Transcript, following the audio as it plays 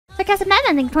Sarcastic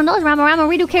Madman, thank you for those. Rama Rama,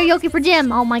 redo karaoke for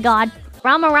Jim. Oh my god.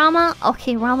 Rama Rama.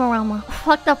 Okay, Rama Rama.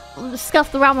 Fucked up.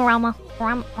 Scuffed the Rama Rama.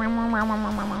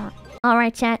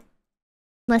 Alright, chat.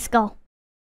 Let's go.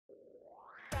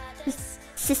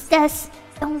 Sisters,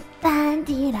 don't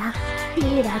bandira.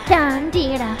 Dira, dan,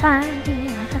 dira,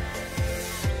 bandira.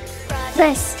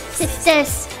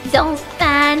 Sisters, don't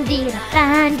bandira,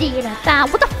 bandira, ban.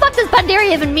 What the fuck does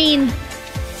bandera even mean?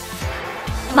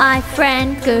 My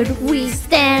friend, could we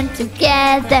stand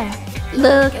together?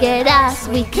 Look at us,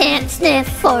 we can't sniff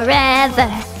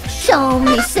forever. Show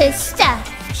me sister,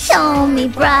 show me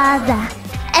brother.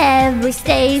 Every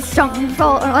stay strong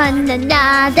for one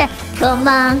another. Come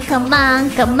on, come on,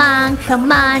 come on,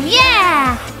 come on,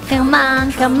 yeah! Come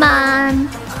on, come on.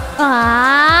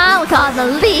 Ah, we call the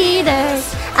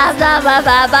leaders of the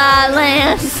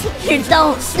lands. You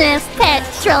don't sniff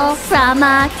petrol from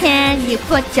a can. You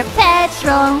put your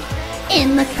petrol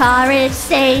in the car, it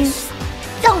stays.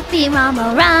 Don't be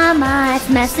Rama Rama, it's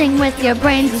messing with your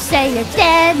brain. You say you're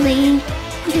deadly,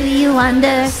 do you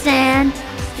understand?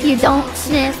 You don't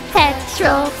sniff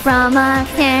petrol from a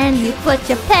can. You put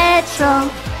your petrol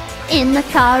in the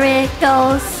car, it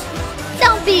goes.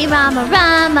 Don't be Rama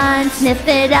Rama and sniff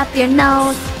it up your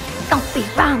nose. Don't be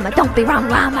Rama, don't be Rama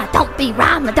Rama, don't be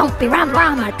Rama, don't be Rama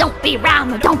Rama, don't be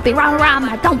Rama, don't be Rama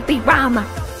Rama, don't be Rama.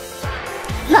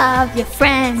 Love your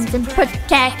friends and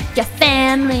protect your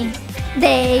family.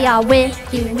 They are with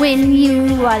you when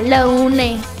you are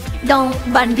lonely. Don't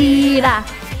bandira,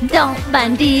 don't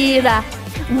bandira.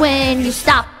 When you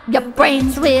stop, your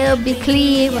brains will be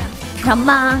clearer. Come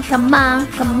on, come on,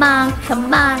 come on,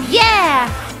 come on, yeah!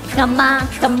 Come on,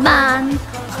 come on.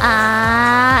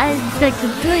 The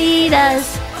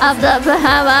leaders of the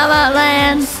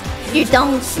lands. You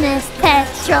don't sniff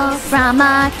petrol from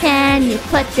a can. You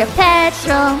put your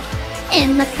petrol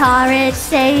in the car, it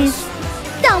stays.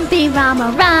 Don't be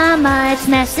Rama Rama, it's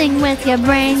messing with your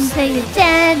brain. Say you're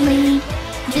deadly,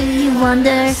 do you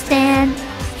understand?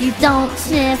 You don't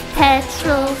sniff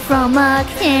petrol from a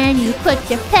can. You put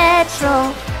your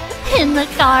petrol in the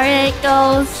car, it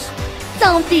goes.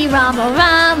 Don't be Rama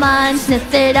Rama and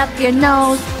sniff it up your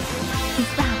nose. Don't be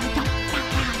Rama,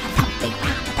 don't be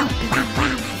Rama, don't be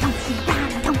Rama, don't be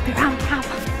Rama, don't be Rama.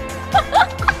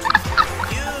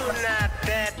 You not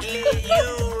deadly, you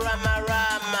Rama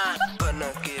Rama.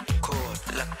 Gonna get caught,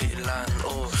 lapilan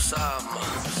Osama.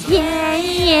 Yeah,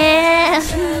 yeah,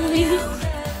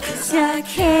 cause I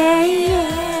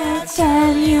can't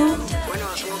tell you.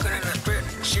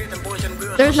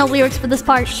 There's no lyrics for this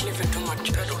part.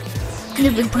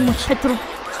 Living too much petrol.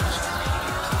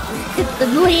 It's the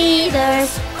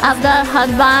leaders of the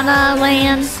Havana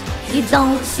lands. You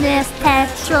don't sniff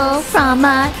petrol from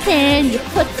a can. You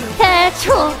put the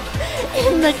petrol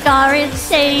in the car, it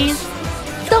stays.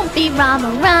 Don't be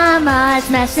Rama Rama, it's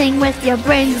messing with your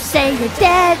brain. You say you're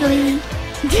deadly,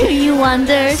 do you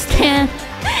understand?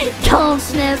 Don't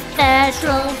sniff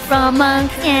petrol from a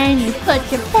can. You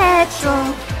put your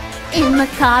petrol in the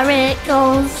car, it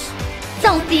goes.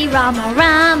 Don't be Rama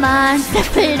Rama and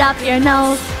sniff it up your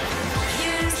nose.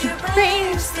 Use your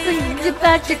brains, think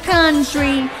about your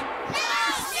country.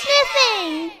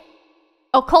 Sniffing!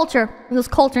 Oh, culture. It was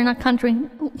culture, not country.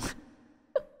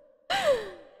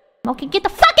 Okay, get the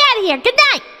fuck out of here! Good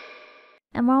night!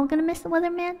 And we're all gonna miss the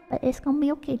weatherman, but it's gonna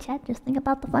be okay, chat. Just think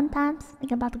about the fun times,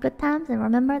 think about the good times, and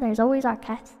remember there's always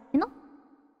archives, you know?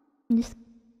 And just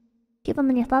keep them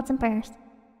in your thoughts and prayers.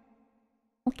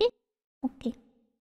 Okay? Okay.